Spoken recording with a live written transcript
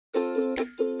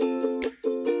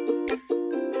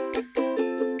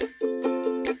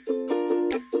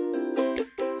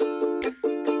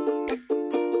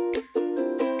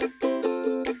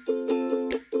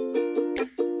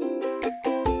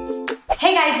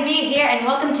guys, Mia here and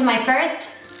welcome to my first.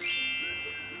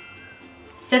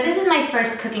 So this is my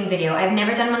first cooking video. I've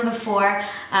never done one before.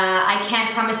 I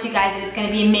can't promise you guys that it's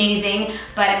gonna be amazing,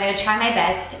 but I'm gonna try my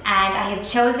best. And I have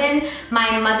chosen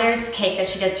my mother's cake that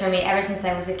she does for me ever since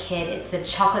I was a kid. It's a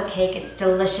chocolate cake. It's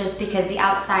delicious because the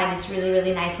outside is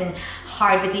really nice and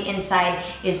hard, but the inside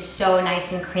is so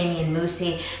nice and creamy and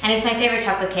moussey. And it's my favorite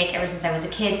chocolate cake ever since I was a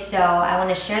kid, so I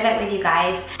wanna share that with you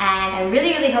guys. And I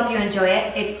really hope you enjoy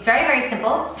it. It's very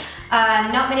simple.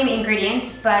 Not many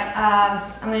ingredients, but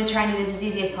I'm gonna try and do this as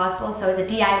easy as possible. So it's a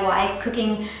DIY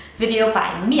cooking video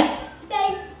by Mia.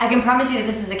 Yay! I can promise you that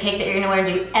this is a cake that you're gonna wanna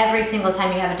do every single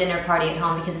time you have a dinner party at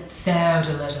home because it's so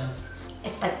delicious.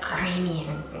 It's like creamy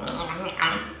and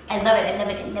I love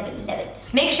it.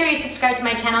 Make sure you subscribe to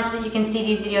my channel so that you can see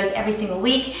these videos every single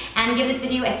week, and give this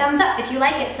video a thumbs up if you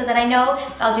like it so that I know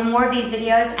that I'll do more of these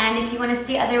videos. And if you want to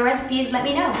see other recipes, let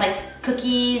me know, like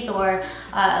cookies or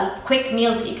quick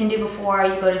meals that you can do before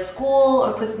you go to school,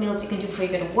 or quick meals you can do before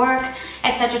you go to work,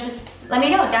 etc. Just let me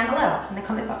know down below in the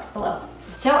comment box below.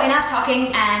 So enough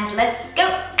talking and let's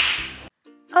go!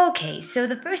 Okay, so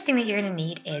the first thing that you're gonna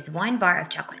need is 1 bar of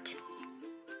chocolate,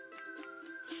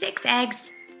 6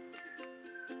 eggs,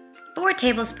 4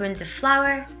 tablespoons of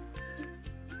flour,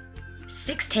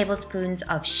 6 tablespoons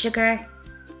of sugar,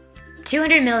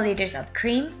 200 milliliters of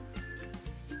cream,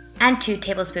 and 2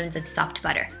 tablespoons of soft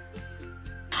butter.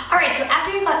 Alright, so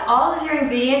after you've got all of your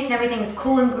ingredients and everything is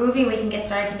cool and groovy, we can get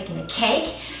started to making the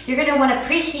cake. You're going to want to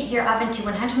preheat your oven to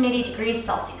 180 degrees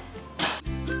Celsius.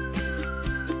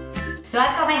 So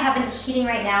I've got my oven heating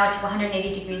right now to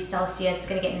 180 degrees Celsius. It's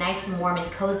gonna get nice and warm and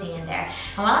cozy in there.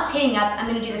 And while it's heating up, I'm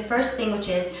gonna do the first thing, which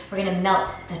is we're gonna melt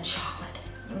the chocolate.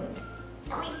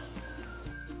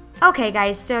 Okay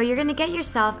guys, so you're gonna get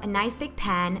yourself a nice big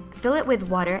pan, fill it with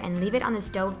water, and leave it on the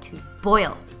stove to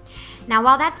boil. Now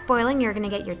while that's boiling, you're gonna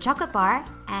get your chocolate bar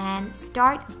and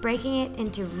start breaking it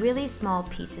into really small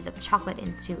pieces of chocolate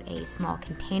into a small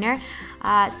container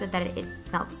so that it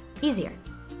melts easier.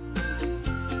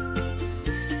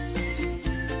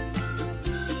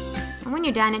 When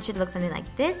you're done, it should look something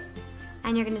like this,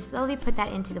 and you're going to slowly put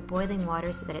that into the boiling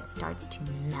water so that it starts to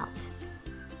melt.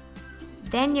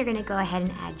 Then you're going to go ahead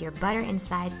and add your butter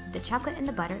inside so that the chocolate and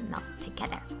the butter melt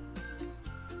together.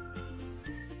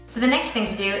 So the next thing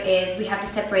to do is we have to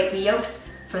separate the yolks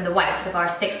from the whites of our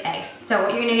 6 eggs. So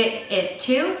what you're going to get is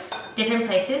 2 different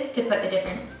places to put the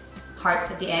different parts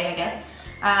of the egg, I guess.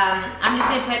 I'm just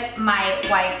going to put my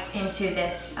whites into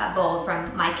this bowl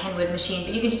from my Kenwood machine,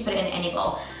 but you can just put it in any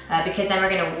bowl because then we're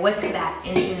going to whisk that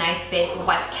into a nice big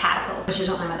white castle, which is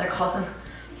what my mother calls them.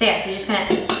 So yeah, so you're just going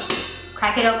to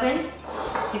crack it open.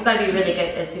 You've got to be really good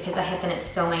at this because I have done it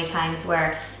so many times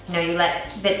where, you know, you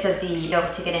let bits of the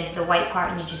yolk to get into the white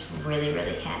part and you just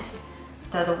really can't.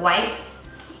 So the whites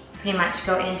pretty much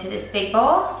go into this big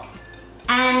bowl,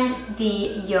 and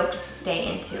the yolks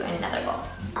stay into another bowl.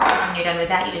 When you're done with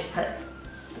that, you just put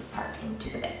this part into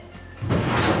the bit.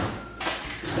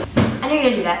 And you're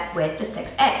gonna do that with the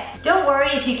 6 eggs. Don't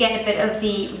worry if you get a bit of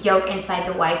the yolk inside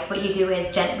the whites. What you do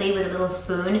is gently with a little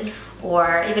spoon,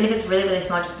 or even if it's really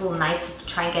small, just a little knife just to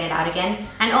try and get it out again.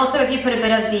 And also if you put a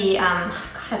bit of the, God,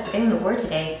 I'm forgetting the word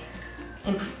today.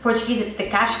 In Portuguese, it's the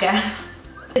casca.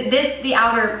 The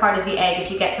outer part of the egg, if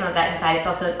you get some of that inside, it's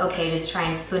also okay to just try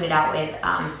and spoon it out with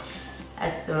a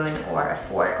spoon or a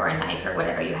fork or a knife or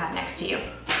whatever you have next to you.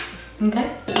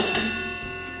 Okay?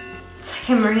 It's like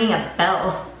I'm ringing a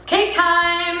bell. Cake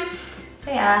time!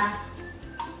 So yeah,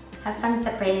 have fun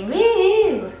separating.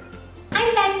 Woohoo!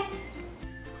 I'm done!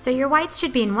 So your whites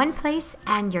should be in one place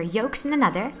and your yolks in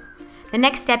another. The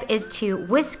next step is to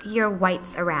whisk your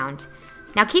whites around.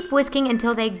 Now keep whisking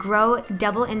until they grow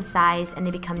double in size and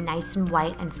they become nice and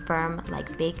white and firm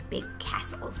like big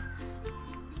castles.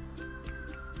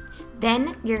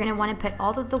 Then you're going to want to put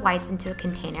all of the whites into a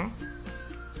container.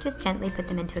 Just gently put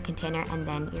them into a container, and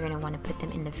then you're going to want to put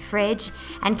them in the fridge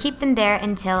and keep them there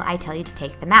until I tell you to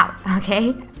take them out,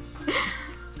 okay?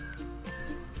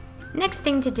 Next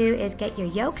thing to do is get your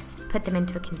yolks, put them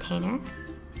into a container.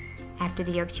 After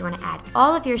the yolks, you want to add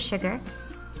all of your sugar,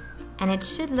 and it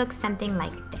should look something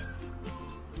like this.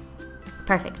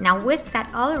 Perfect. Now whisk that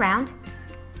all around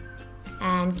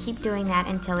and keep doing that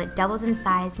until it doubles in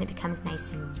size and it becomes nice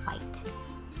and white.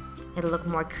 It'll look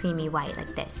more creamy white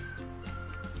like this.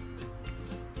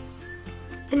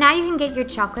 So now you can get your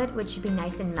chocolate, which should be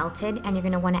nice and melted, and you're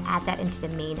going to want to add that into the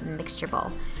main mixture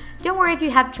bowl. Don't worry if you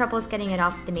have troubles getting it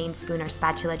off the main spoon or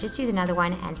spatula, just use another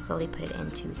one and slowly put it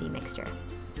into the mixture.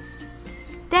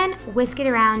 Then whisk it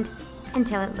around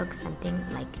until it looks something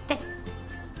like this.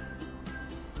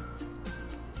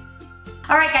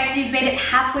 All right guys, so you've made it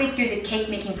halfway through the cake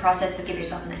making process, so give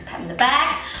yourself a nice pat in the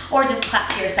back, or just clap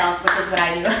to yourself, which is what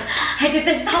I do. I did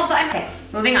this all by. Okay,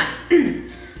 moving on.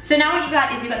 So now what you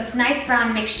got is you got this nice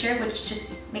brown mixture, which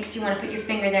just makes you want to put your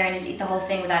finger there and just eat the whole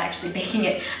thing without actually baking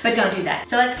it, but don't do that.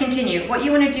 So let's continue. What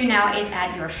you want to do now is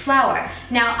add your flour.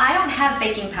 Now I don't have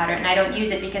baking powder and I don't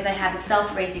use it because I have a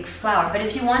self-raising flour, but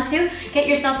if you want to, get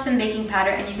yourself some baking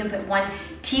powder and you can put 1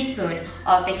 teaspoon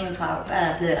of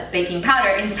baking powder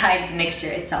inside the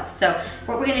mixture itself. So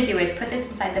what we're going to do is put this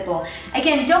inside the bowl.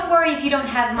 Again, don't worry if you don't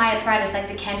have my apparatus like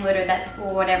the Kenwood or that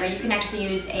or whatever. You can actually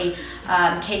use a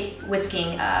cake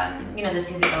whisking, you know those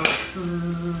things that go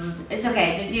zzz. It's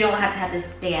okay. You don't have to have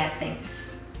this big ass thing.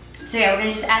 So yeah, we're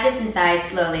gonna just add this inside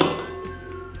slowly.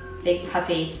 Big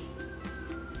puffy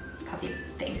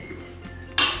thing.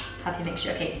 Puffy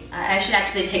mixture. Okay, I should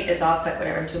actually take this off, but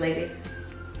whatever, I'm too lazy.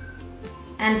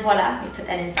 And voila, we put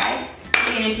that inside. What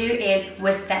we're gonna do is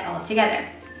whisk that all together.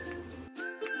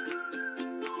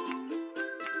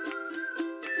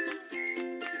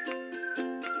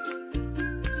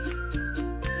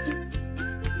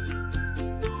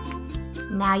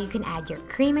 Now you can add your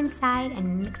cream inside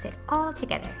and mix it all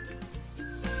together.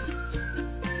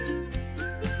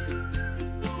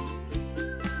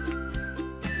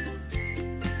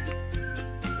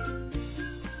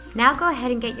 Now go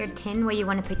ahead and get your tin where you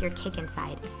want to put your cake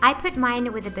inside. I put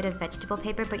mine with a bit of vegetable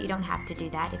paper, but you don't have to do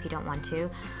that if you don't want to.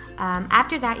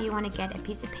 After that, you want to get a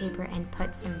piece of paper and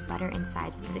put some butter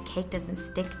inside so that the cake doesn't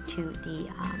stick to the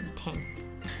tin.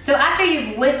 So after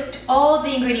you've whisked all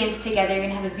the ingredients together, you're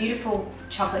gonna have a beautiful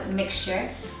chocolate mixture.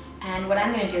 And what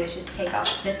I'm gonna do is just take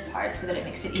off this part so that it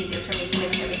makes it easier for me to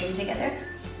mix everything together.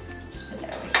 Just put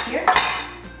that over here.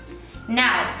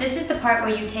 Now, this is the part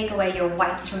where you take away your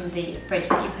whites from the fridge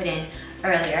that you put in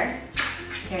earlier.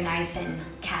 They're nice and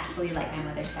castle-y, like my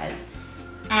mother says.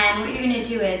 And what you're gonna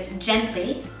do is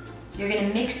gently, you're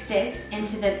gonna mix this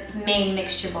into the main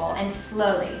mixture bowl and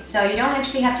slowly. So you don't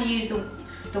actually have to use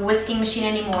the whisking machine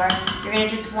anymore. You're gonna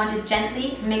just want to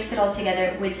gently mix it all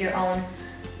together with your own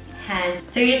hands.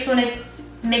 So you're just gonna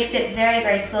mix it very,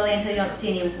 very slowly until you don't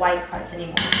see any white parts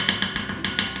anymore.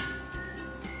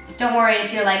 Don't worry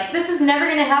if you're like, this is never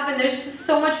gonna happen, there's just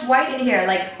so much white in here.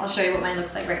 Like, I'll show you what mine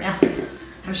looks like right now.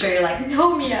 I'm sure you're like,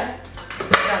 no, Mia.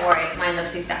 Don't worry, mine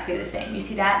looks exactly the same. You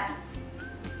see that?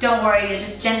 Don't worry, you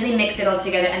just gently mix it all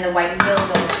together and the white will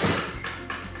go.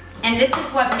 And this is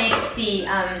what makes the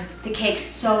cake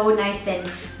so nice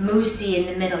and moussey in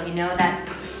the middle, you know, that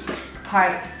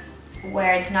part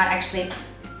where it's not actually,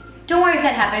 don't worry if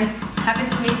that happens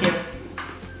to me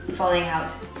too, falling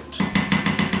out.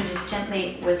 So just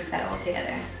gently whisk that all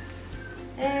together,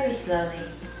 very slowly.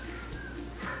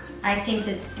 I seem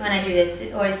to, when I do this,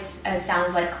 it always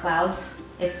sounds like clouds,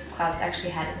 if clouds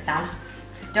actually had a sound.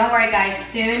 Don't worry guys,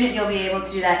 soon you'll be able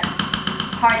to do that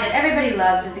part that everybody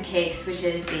loves of the cakes, which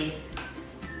is the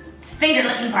finger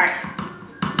licking part.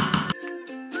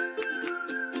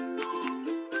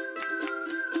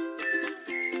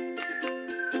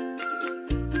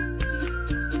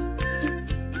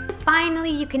 Finally,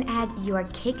 you can add your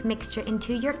cake mixture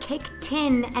into your cake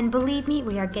tin, and believe me,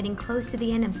 we are getting close to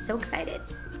the end. I'm so excited.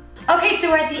 Okay, so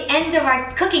we're at the end of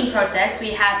our cooking process. We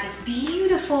have this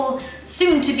beautiful,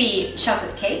 soon-to-be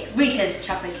chocolate cake, Rita's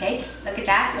chocolate cake. Look at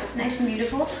that, looks nice and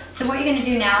beautiful. So what you're gonna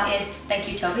do now is,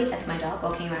 thank you Toby, that's my dog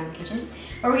walking around the kitchen.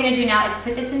 What we're gonna do now is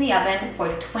put this in the oven for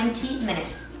 20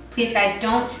 minutes. Please guys,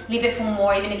 don't leave it for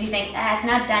more, even if you think, it's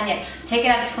not done yet. Take it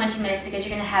out at 20 minutes because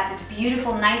you're gonna have this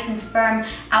beautiful, nice and firm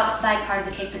outside part of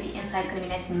the cake, but the inside is gonna be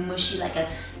nice and mushy, like a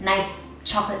nice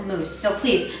chocolate mousse. So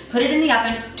please, put it in the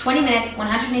oven, 20 minutes,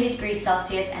 180 degrees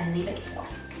Celsius, and leave it for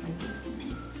 20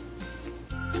 minutes.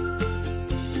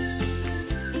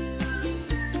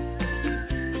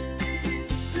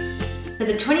 So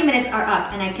the 20 minutes are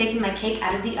up, and I've taken my cake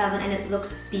out of the oven, and it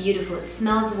looks beautiful. It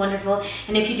smells wonderful,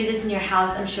 and if you do this in your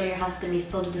house, I'm sure your house is gonna be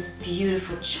filled with this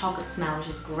beautiful chocolate smell, which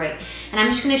is great. And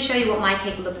I'm just gonna show you what my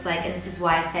cake looks like, and this is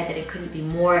why I said that it couldn't be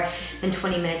more than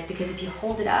 20 minutes, because if you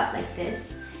hold it up like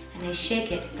this, and I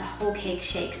shake it, the whole cake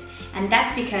shakes. And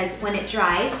that's because when it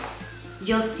dries,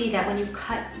 you'll see that when you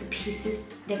cut the pieces,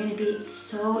 they're gonna be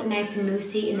so nice and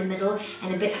moussey in the middle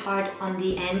and a bit hard on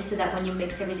the end, so that when you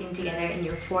mix everything together in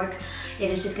your fork,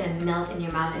 it is just gonna melt in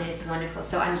your mouth, and it's wonderful.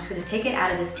 So I'm just gonna take it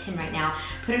out of this tin right now,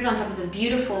 put it on top of a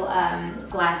beautiful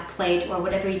glass plate or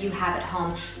whatever you have at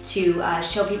home to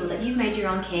show people that you've made your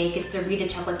own cake. It's the Rita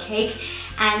chocolate cake,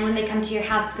 and when they come to your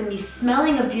house, it's gonna be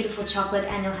smelling of beautiful chocolate,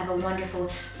 and you'll have a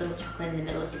wonderful little chocolate in the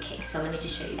middle of the cake. So let me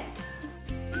just show you that.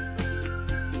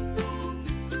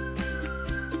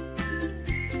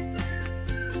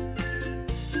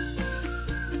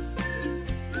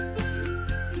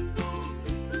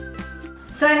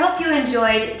 So I hope you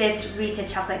enjoyed this Rita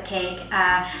chocolate cake.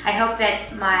 I hope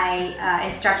that my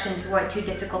instructions weren't too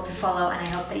difficult to follow, and I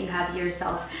hope that you have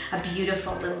yourself a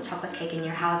beautiful little chocolate cake in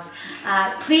your house.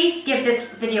 Please give this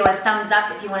video a thumbs up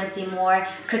if you want to see more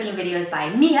cooking videos by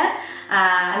Mia.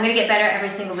 I'm going to get better every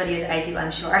single video that I do,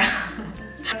 I'm sure.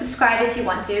 Subscribe if you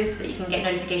want to, so that you can get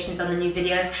notifications on the new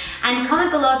videos. And comment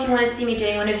below if you want to see me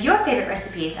doing one of your favorite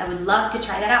recipes. I would love to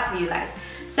try that out for you guys.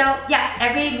 So yeah,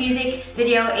 every music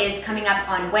video is coming up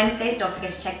on Wednesday, so don't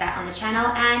forget to check that on the channel.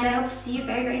 And I hope to see you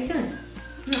very, very soon.